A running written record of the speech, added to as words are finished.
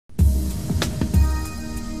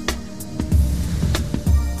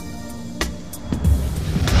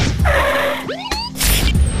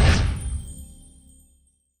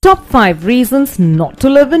Top 5 reasons not to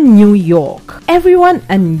live in New York. Everyone,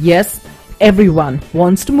 and yes, everyone,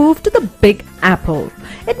 wants to move to the Big Apple.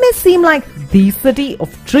 It may seem like the city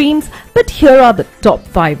of dreams, but here are the top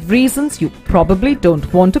 5 reasons you probably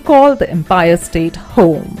don't want to call the Empire State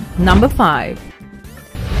home. Number 5.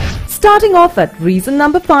 Starting off at reason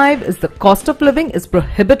number 5 is the cost of living is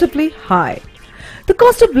prohibitively high. The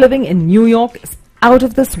cost of living in New York is out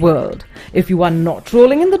of this world. If you are not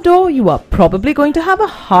rolling in the dough, you are probably going to have a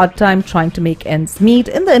hard time trying to make ends meet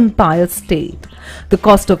in the Empire State. The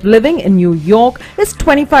cost of living in New York is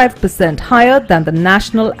 25% higher than the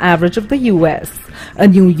national average of the US. A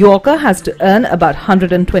New Yorker has to earn about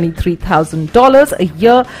 $123,000 a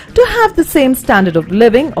year to have the same standard of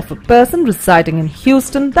living of a person residing in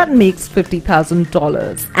Houston that makes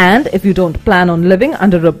 $50,000. And if you don't plan on living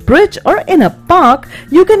under a bridge or in a park,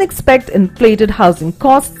 you can expect inflated housing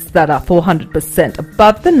costs that are 400%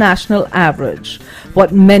 above the national average.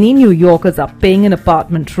 What many New Yorkers are paying in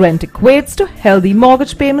apartment rent equates to healthy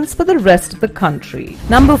mortgage payments for the rest of the country.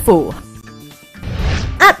 Number 4.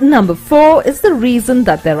 At number 4 is the reason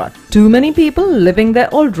that there are too many people living there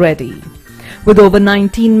already. With over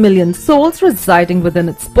 19 million souls residing within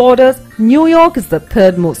its borders, New York is the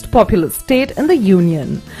third most populous state in the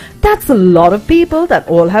Union. That's a lot of people that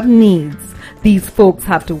all have needs. These folks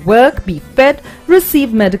have to work, be fed,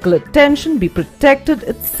 receive medical attention, be protected,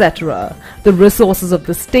 etc. The resources of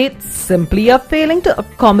the state simply are failing to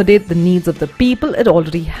accommodate the needs of the people it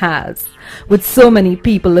already has. With so many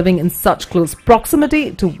people living in such close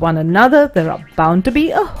proximity to one another, there are bound to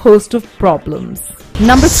be a host of problems.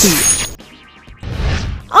 Number 3.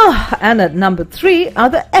 And at number 3 are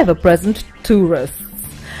the ever-present tourists.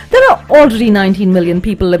 There are already 19 million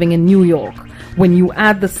people living in New York. When you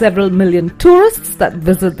add the several million tourists that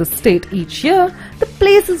visit the state each year, the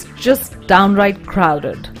place is just downright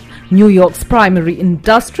crowded. New York's primary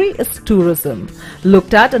industry is tourism.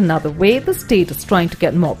 Looked at another way, the state is trying to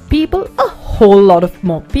get more people, a whole lot of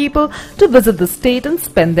more people, to visit the state and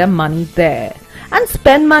spend their money there. And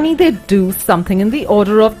spend money they do, something in the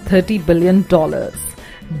order of $30 billion.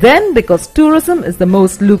 Then, because tourism is the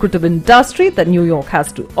most lucrative industry that New York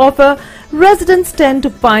has to offer, residents tend to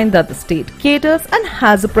find that the state caters and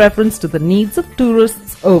has a preference to the needs of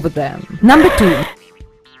tourists over them. Number 2.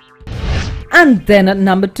 And then at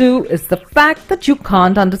number 2 is the fact that you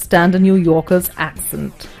can't understand a New Yorker's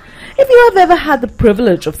accent. If you have ever had the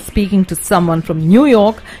privilege of speaking to someone from New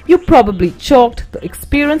York, you probably chalked the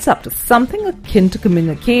experience up to something akin to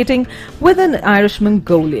communicating with an Irish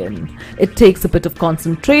Mongolian. It takes a bit of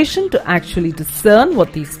concentration to actually discern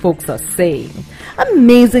what these folks are saying.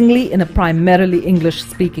 Amazingly, in a primarily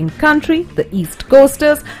English-speaking country, the East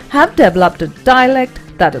Coasters have developed a dialect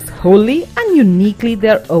that is wholly and uniquely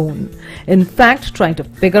their own. In fact, trying to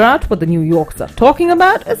figure out what the New Yorkers are talking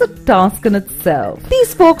about is a task in itself.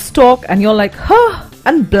 These folks talk and you're like, huh,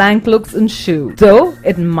 and blank looks ensue. So,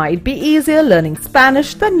 it might be easier learning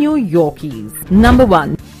Spanish than New Yorkies. Number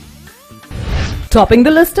 1. Topping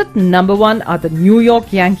the list at number 1 are the New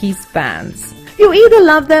York Yankees fans. You either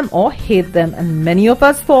love them or hate them, and many of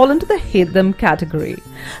us fall into the hate them category.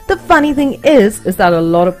 The funny thing is that a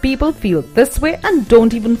lot of people feel this way and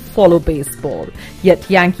don't even follow baseball. Yet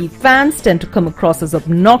Yankee fans tend to come across as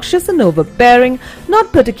obnoxious and overbearing,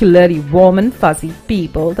 not particularly warm and fuzzy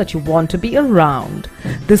people that you want to be around.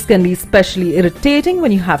 This can be especially irritating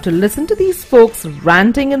when you have to listen to these folks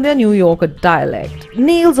ranting in their New Yorker dialect.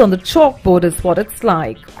 Nails on the chalkboard is what it's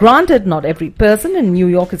like. Granted, not every person in New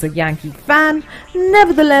York is a Yankee fan.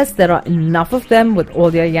 Nevertheless, there are enough of them with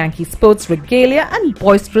all their Yankee sports regalia and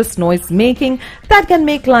boisterous noise making that can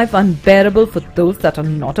make life unbearable for those that are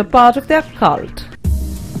not a part of their cult.